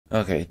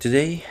Okay,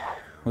 today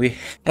we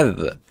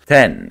have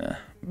 10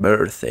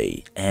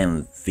 birthday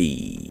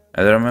envy.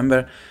 I don't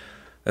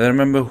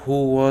remember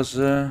who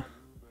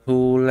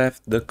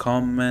left the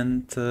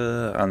comment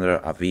under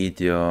a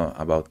video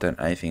about 10.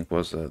 I think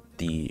was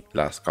the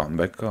last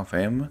comeback of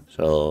him.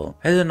 So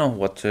I don't know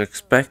what to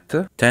expect.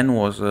 10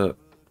 was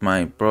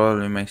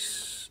probably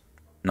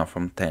not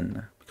from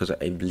 10 because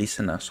I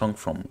listened a song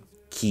from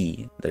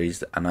Key. There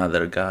is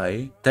another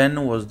guy.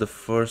 10 was the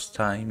first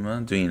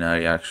time doing a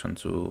reaction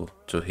to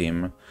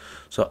him,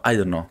 so I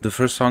don't know. The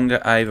first song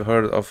I've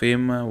heard of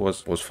him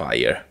was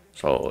Fire.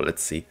 So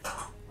let's see.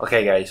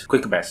 Okay guys,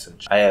 quick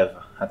message. I have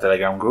a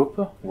Telegram group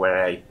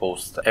where I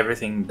post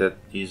everything that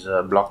is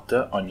blocked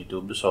on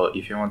YouTube. So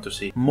if you want to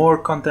see more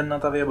content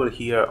not available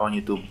here on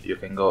YouTube, you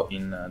can go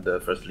in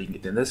the first link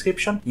in the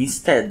description.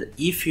 Instead,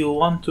 if you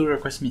want to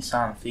request me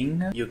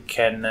something, you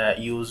can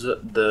use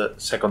the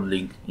second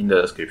link in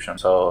the description.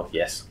 So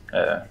yes,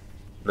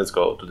 let's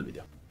go to the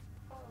video.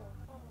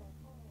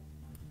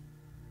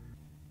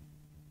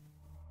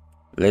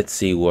 Let's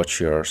see what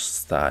your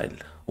style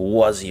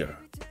was here.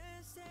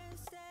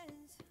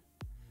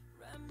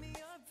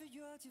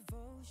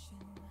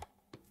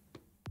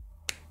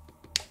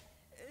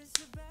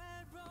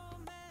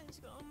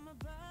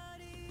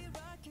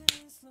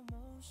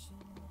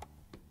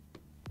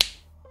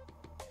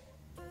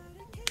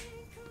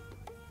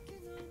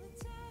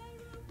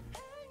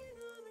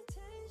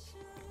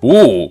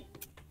 Ooh!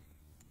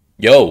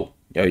 Yo!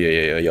 Yo, yo,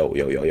 yo, yo,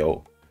 yo, yo,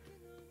 yo.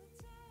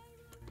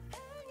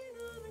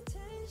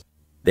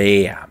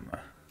 Damn.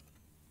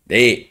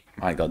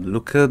 My god,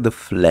 look at the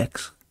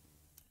flex.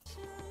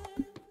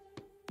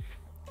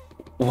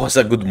 Was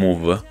a good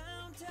move.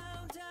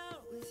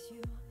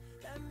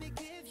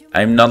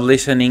 I'm not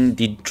listening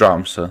the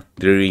drums,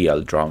 the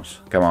real drums.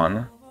 Come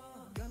on.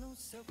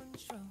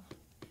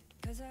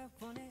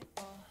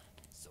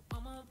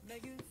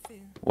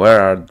 Where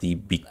are the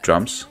big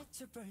drums?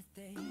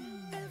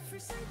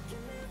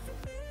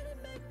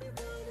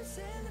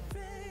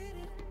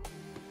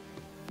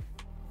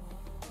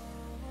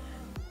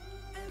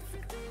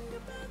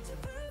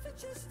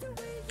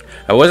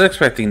 I was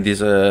expecting this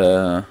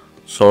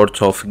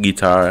sort of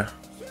guitar.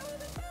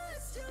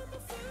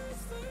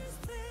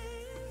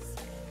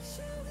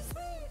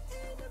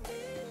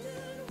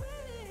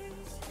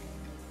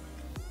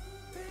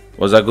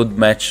 Was a good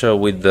match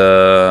with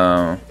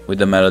the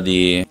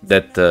melody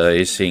that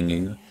is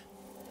singing.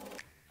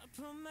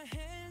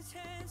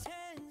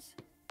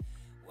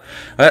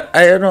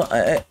 I don't know.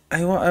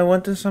 I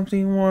wanted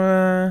something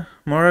more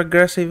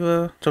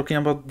aggressive. Talking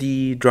about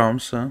the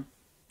drums,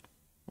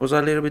 was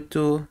a little bit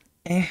too.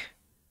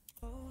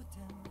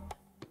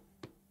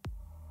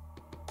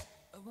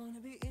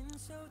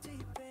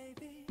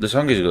 The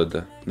song is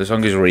good. The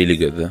song is really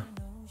good.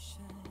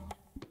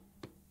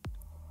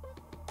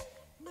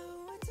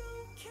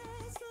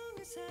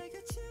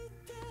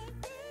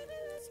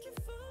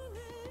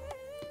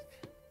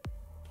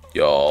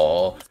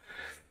 Yo,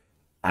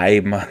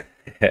 I'm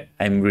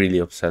I'm really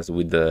obsessed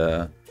with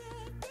the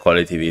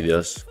quality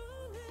videos.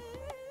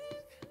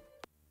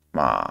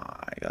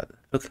 My god,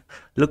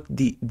 look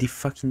the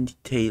fucking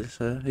details.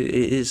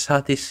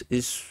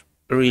 It's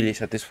really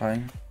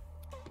satisfying.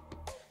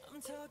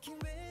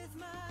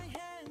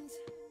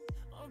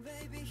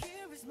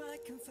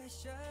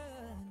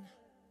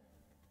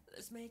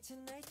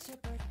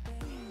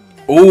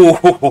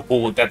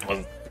 Oh, that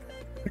was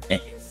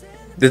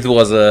that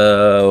was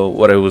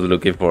what I was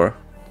looking for.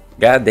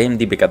 God damn,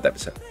 the big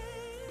episode.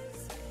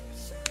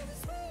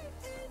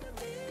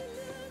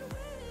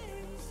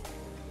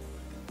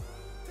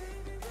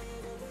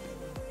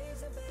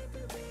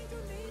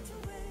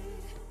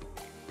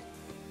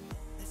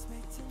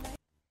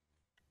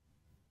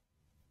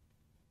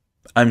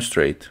 I'm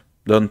straight.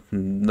 Don't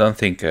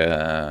think.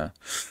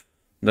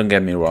 Don't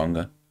get me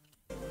wrong.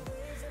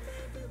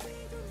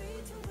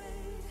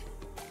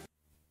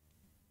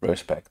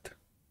 Respect.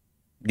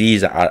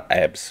 These are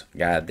abs.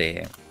 God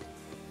damn.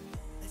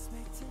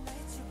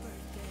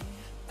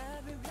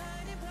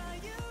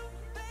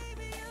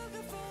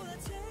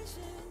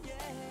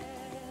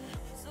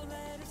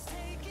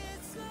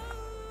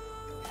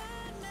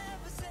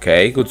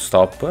 Okay, good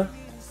stop.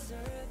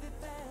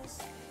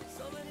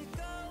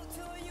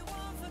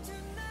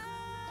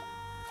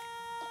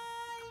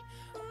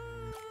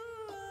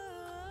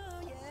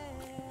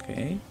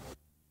 Okay.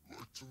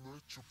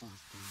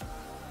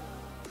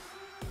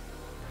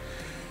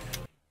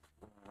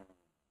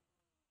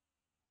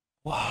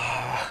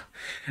 Wow.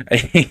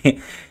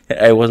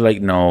 I was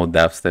like, no,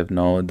 dubstep,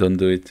 no, don't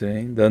do it to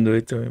me, don't do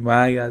it to me.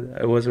 My god,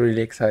 I was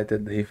really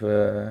excited if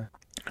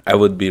I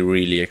would be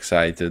really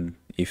excited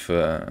if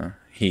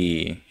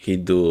he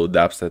do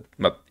dubstep,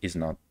 but it's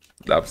not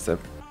dubstep.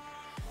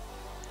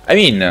 I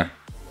mean,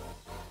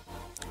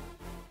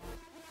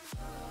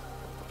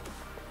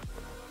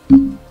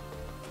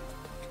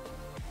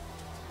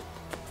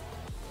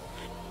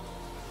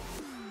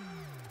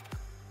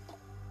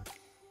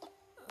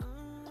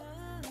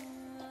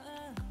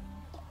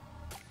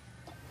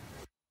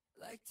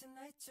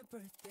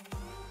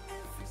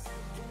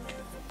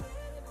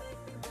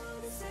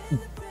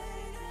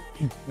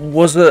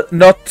 was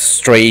not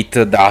straight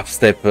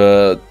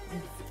dubstep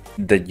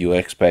that you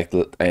expect.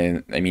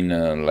 I mean,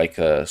 like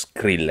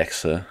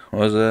Skrillex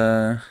was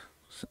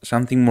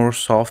something more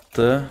soft,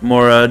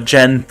 more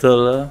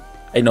gentle.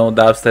 I know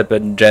dubstep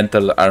and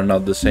gentle are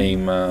not the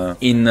same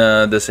in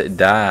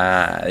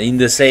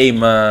the same.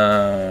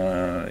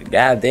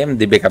 God damn,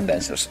 the backup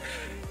dancers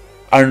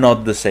are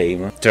not the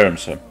same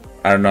terms.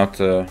 Are not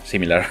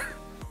similar.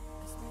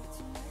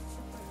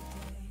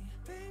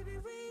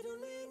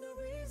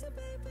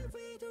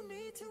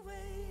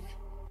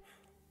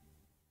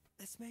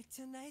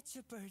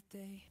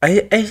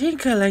 I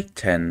think I like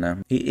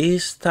 10.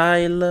 His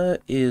style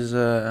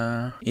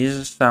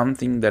is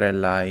something that I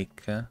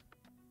like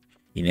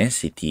in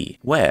NCT.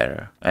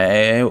 Where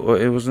I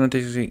was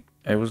noticing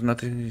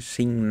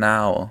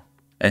now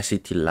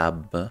NCT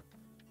Lab.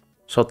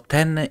 So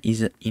 10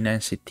 is in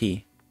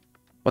NCT.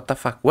 What the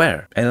fuck?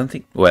 Where? I don't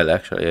think. Well,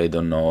 actually, I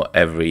don't know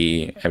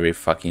every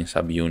fucking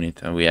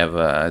subunit. We have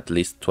at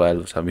least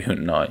 12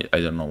 subunits. No, I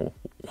don't know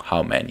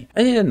how many.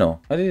 I didn't know.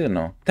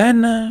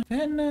 10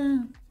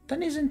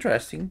 is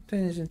interesting. 10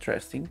 is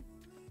interesting.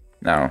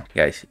 Now,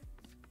 guys,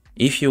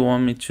 if you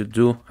want me to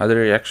do other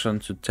reaction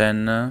to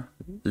 10,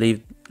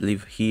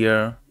 leave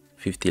here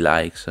 50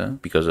 likes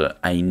because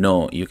I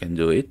know you can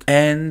do it,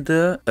 and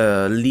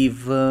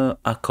leave a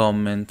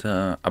comment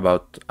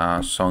about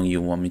a song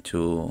you want me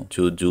to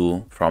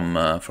do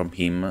from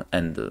him,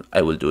 and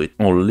I will do it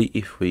only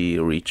if we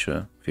reach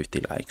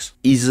 50 likes.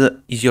 Is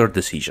your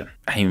decision.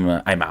 I'm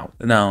out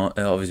now.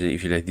 Obviously,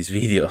 if you like this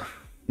video,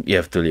 you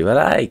have to leave a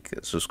like,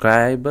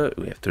 subscribe.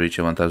 We have to reach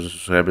 1000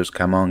 subscribers.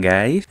 Come on,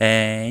 guys.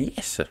 And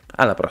yes,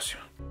 alla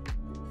prossima.